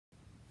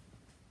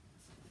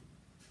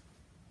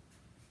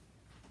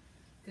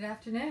Good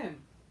afternoon.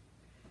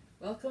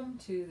 Welcome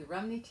to the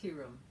Rumney Tea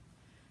Room.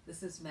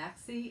 This is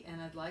Maxie,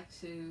 and I'd like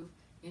to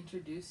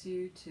introduce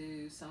you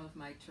to some of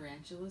my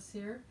tarantulas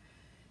here,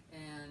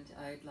 and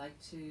I'd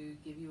like to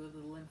give you a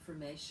little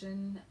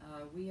information.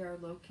 We are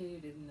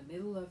located in the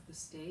middle of the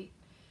state,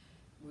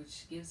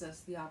 which gives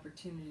us the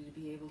opportunity to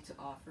be able to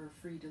offer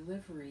free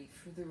delivery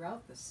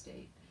throughout the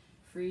state.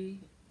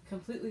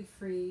 Completely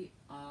free,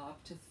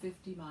 up to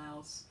 50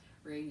 miles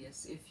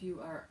radius. If you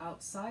are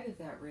outside of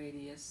that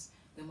radius,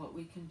 then what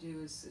we can do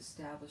is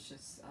establish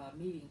a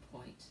meeting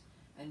point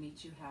and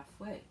meet you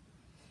halfway.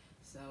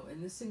 So,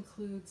 and this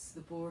includes the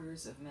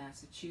borders of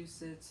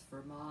Massachusetts,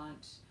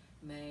 Vermont,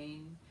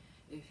 Maine.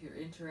 If you're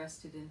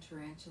interested in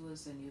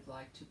tarantulas and you'd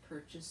like to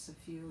purchase a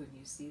few and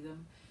you see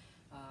them,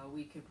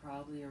 we could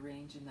probably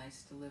arrange a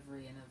nice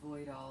delivery and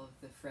avoid all of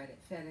the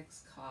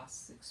FedEx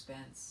costs,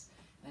 expense,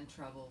 and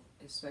trouble,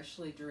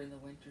 especially during the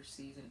winter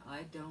season.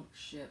 I don't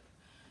ship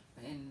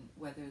in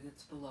weather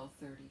that's below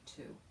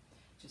 32,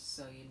 just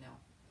so you know.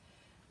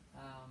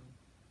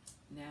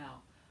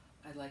 Now,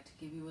 I'd like to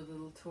give you a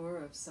little tour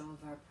of some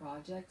of our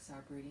projects,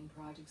 our breeding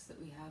projects that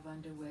we have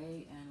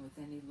underway, and with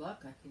any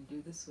luck I can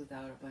do this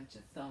without a bunch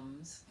of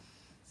thumbs.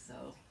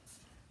 So,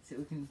 see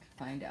what we can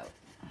find out.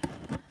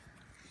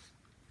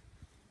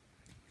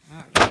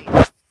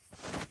 Alright,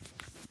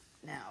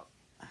 now,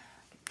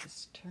 get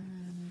this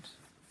turned.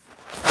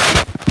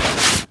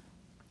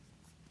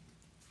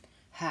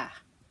 Ha!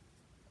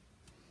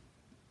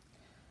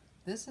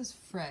 This is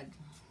Fred,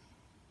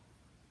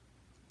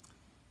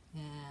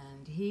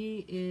 and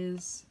he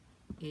is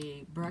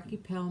a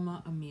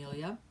Brachypelma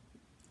amelia,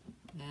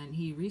 and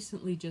he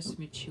recently just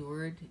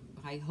matured.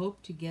 I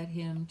hope to get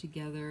him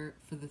together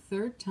for the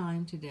third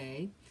time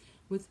today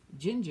with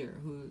Ginger,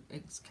 who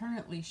is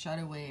currently shut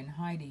away and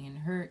hiding in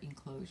her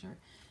enclosure.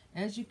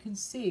 As you can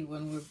see,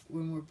 when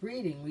we're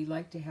breeding, we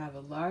like to have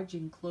a large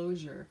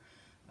enclosure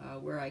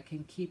where I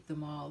can keep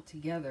them all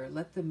together.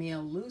 Let the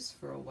male loose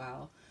for a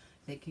while.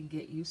 They can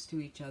get used to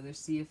each other,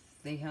 see if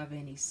they have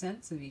any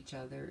sense of each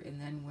other,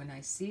 and then when I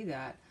see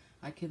that,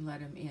 I can let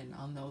them in.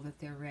 I'll know that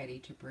they're ready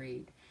to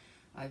breed.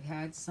 I've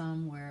had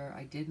some where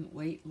I didn't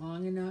wait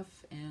long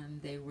enough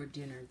and they were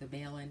dinner. The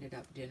male ended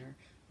up dinner.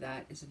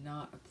 That is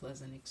not a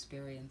pleasant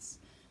experience.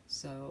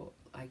 So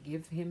I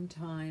give him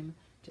time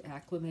to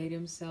acclimate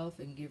himself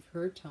and give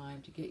her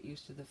time to get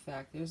used to the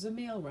fact there's a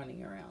male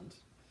running around.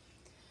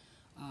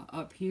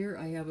 Up here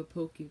I have a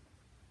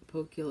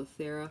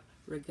Poecilothera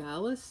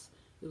regalis.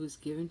 It was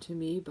given to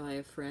me by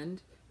a friend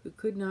who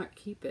could not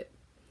keep it.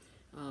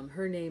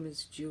 Her name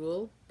is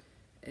Jewel,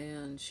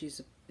 and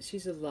she's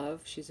a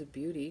love. She's a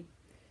beauty,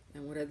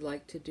 and what I'd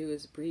like to do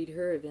is breed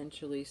her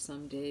eventually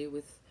someday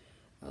with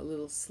a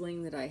little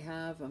sling that I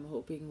have. I'm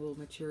hoping will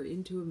mature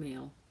into a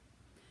male.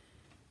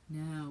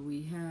 Now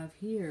we have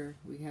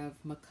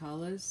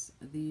Macalas.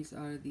 These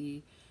are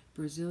the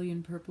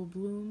Brazilian purple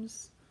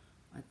blooms.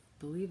 I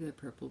believe they're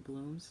purple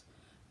blooms.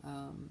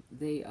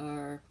 They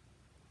are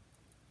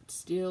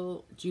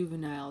still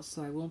juvenile,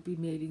 so I won't be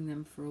mating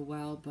them for a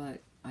while,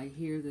 but I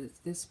hear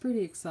that this is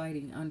pretty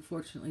exciting.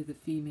 Unfortunately, the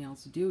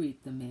females do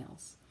eat the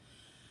males.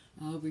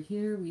 Over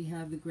here we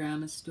have the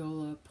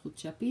Grammostola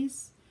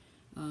pulchepes,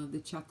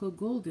 the Choco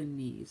Golden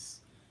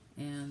Knees,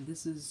 and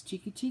this is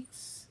Cheeky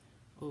Cheeks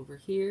over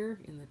here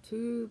in the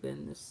tube,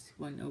 and this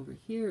one over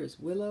here is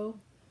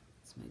Willow.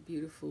 It's my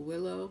beautiful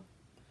Willow.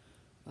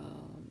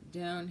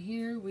 Down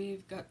here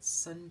we've got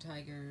sun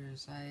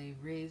tigers. I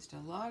raised a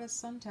lot of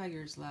sun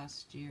tigers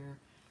last year.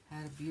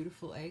 Had a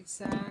beautiful egg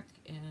sac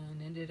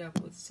and ended up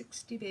with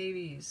 60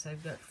 babies.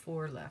 I've got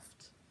 4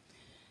 left.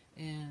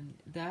 And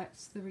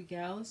that's the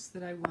regalis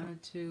that I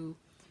wanted to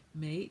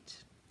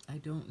mate. I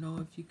don't know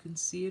if you can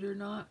see it or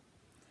not.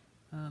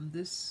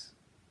 It's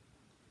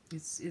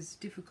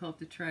difficult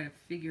to try to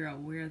figure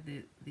out where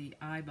the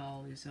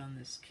eyeball is on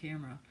this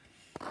camera.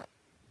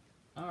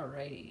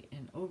 Alrighty,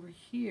 and over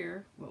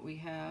here what we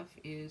have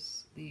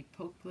is the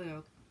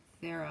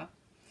Poecilothera,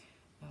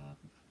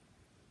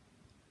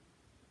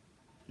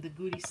 the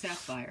Goody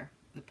Sapphire,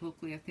 the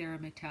Poecilothera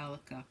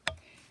metallica,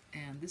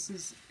 and this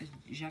is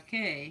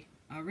Jacquet.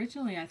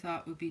 Originally I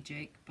thought it would be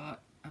Jake,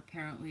 but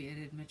apparently it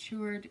had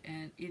matured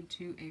and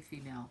into a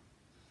female.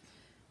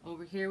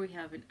 Over here we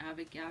have an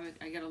Avic.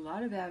 I got a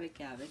lot of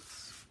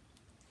Avics.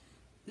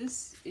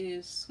 This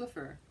is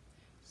Swiffer.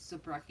 It's a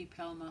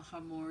Brachypelma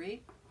hamori,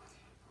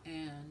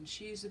 and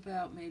she's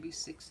about maybe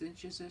 6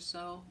 inches or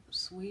so.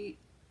 Sweet,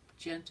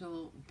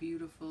 gentle,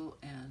 beautiful,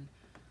 and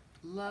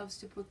loves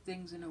to put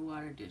things in a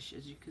water dish.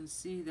 As you can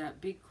see, that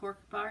big cork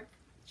bark,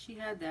 she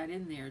had that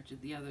in there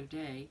the other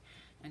day,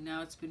 and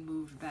now it's been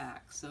moved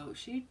back. So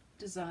she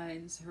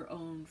designs her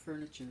own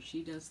furniture.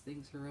 She does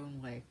things her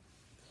own way.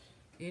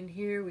 In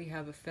here we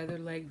have a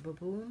feather-legged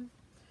baboon.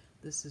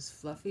 This is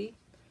Fluffy.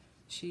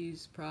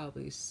 She's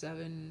probably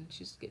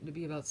she's getting to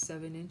be about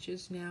 7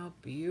 inches now.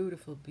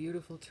 Beautiful,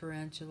 beautiful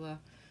tarantula,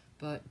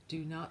 but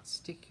do not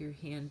stick your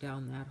hand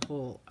down that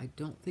hole. I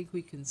don't think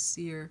we can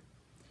see her.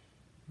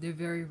 They're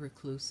very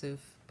reclusive,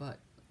 but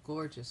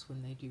gorgeous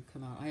when they do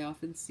come out. I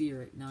often see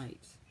her at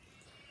night.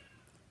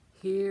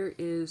 Here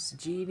is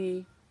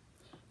Jeannie.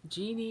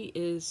 Jeannie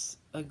is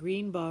a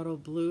green bottle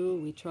blue.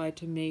 We tried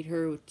to mate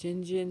her with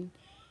Jinjin.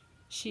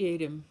 She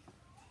ate him.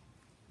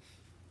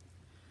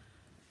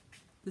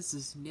 This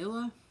is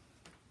Nilla,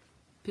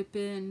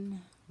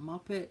 Pippin,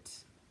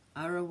 Muppet,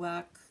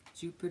 Arawak,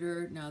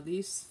 Jupiter. Now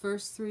these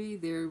first three,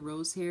 they're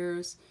rose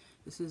hairs.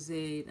 This is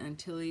a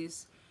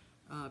Antilles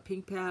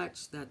pink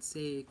patch. That's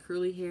a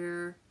curly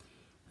hair.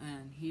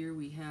 And here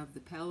we have the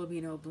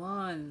Palomino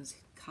blondes,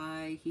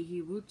 Kai,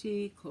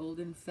 Hihiwuti,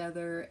 Golden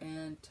Feather,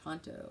 and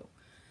Tonto.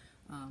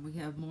 We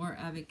have more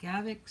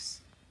Avic-Avics,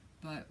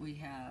 but we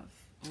have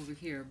over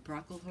here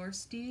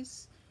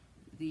Brockelhorsties.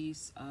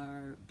 These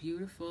are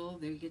beautiful.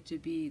 They get to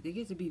be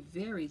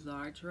very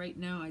large. Right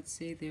now I'd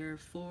say they're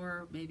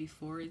maybe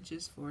 4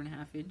 inches,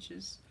 4.5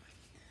 inches.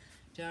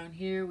 Down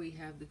here we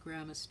have the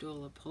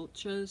Grammostola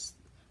pulchas.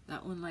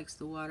 That one likes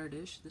the water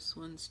dish. This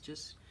one's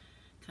just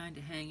kind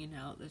of hanging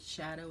out. The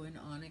shadow and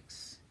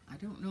onyx. I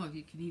don't know if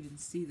you can even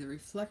see, the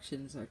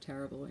reflections are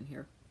terrible in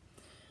here.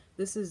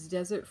 This is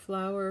Desert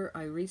Flower.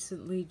 I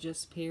recently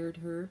just paired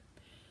her,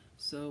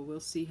 so we'll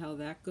see how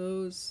that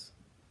goes.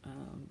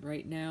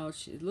 Right now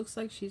it looks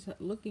like she's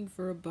looking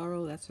for a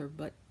burrow. That's her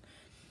butt.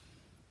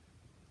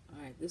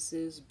 Alright, this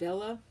is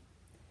Bella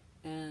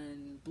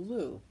and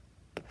Blue.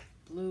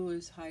 Blue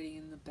is hiding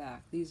in the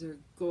back. These are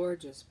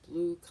gorgeous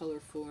blue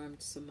color-formed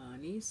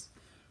Samanis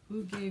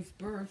who gave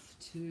birth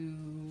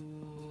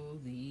to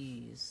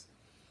these.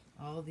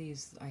 All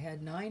these, I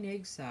had 9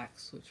 egg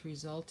sacs, which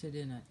resulted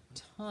in a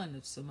ton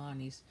of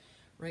Samanis.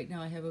 Right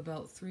now I have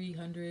about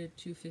 300,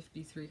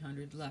 250,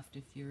 300 left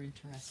if you're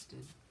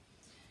interested.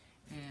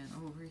 And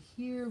over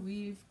here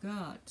we've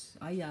got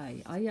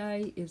Ai.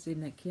 Ai is a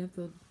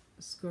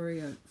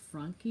Acanthoscoria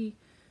franki,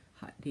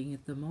 hiding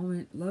at the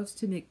moment. Loves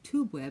to make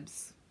tube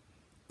webs.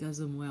 Does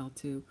them well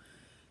too.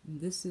 And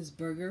this is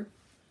Burger.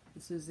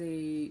 This is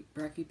a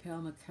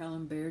Brachypelma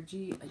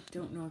calambergi. I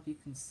don't know if you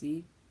can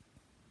see.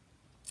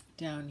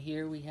 Down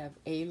here we have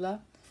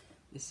Ayla.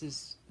 This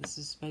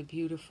is my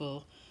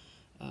beautiful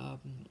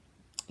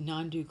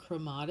Nandu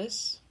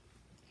chromatus.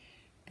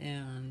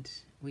 And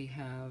we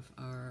have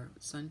our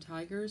sun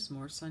tigers,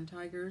 more sun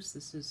tigers.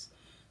 This is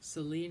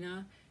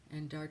Selena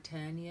and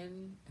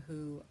D'Artagnan,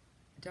 who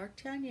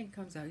D'Artagnan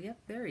comes out. Yep,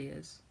 there he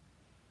is.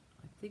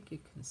 I think you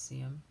can see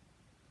him.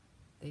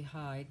 They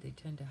hide. They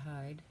tend to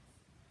hide.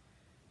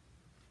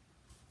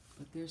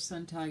 But they're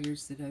sun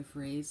tigers that I've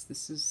raised.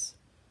 This is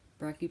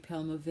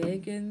Brachypelma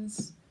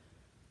vagans.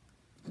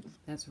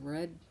 That's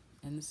red.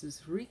 And this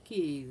is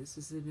Riki. This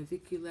is the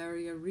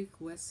Navicularia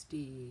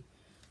requesti,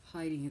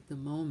 hiding at the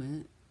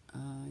moment.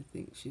 I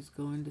think she's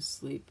going to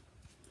sleep.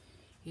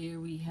 Here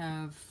we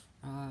have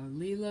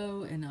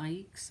Lilo and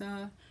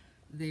Aixa.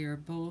 They are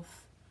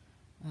both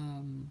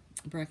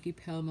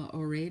Brachypelma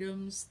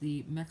auratums,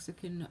 the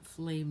Mexican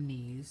flame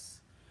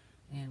knees.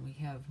 And we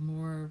have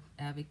more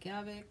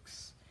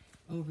Avic-Avics.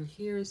 Over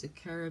here is a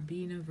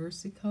Carabina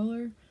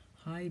versicolor,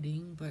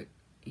 hiding, but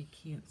you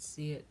can't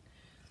see it.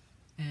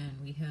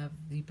 And we have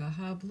the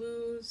Baja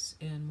Blues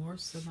and more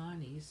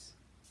Samanis.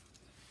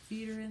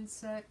 Feeder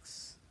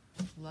insects,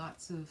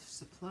 lots of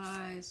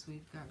supplies.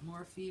 We've got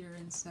more feeder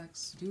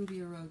insects,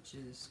 dubia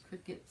roaches,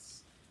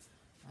 crickets,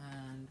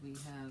 and we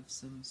have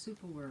some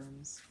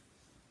superworms.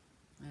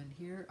 And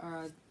here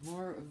are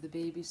more of the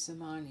baby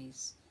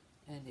Samanis.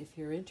 And if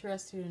you're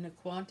interested in a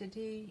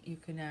quantity, you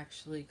can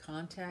actually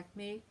contact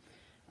me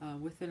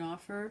with an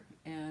offer,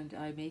 and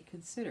I may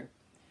consider.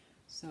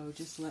 So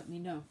just let me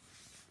know.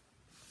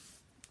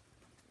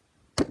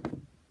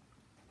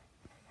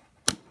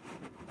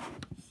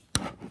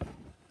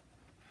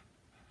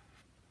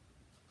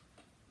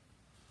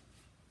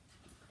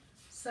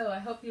 So I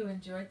hope you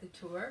enjoyed the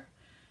tour,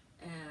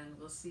 and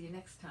we'll see you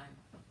next time.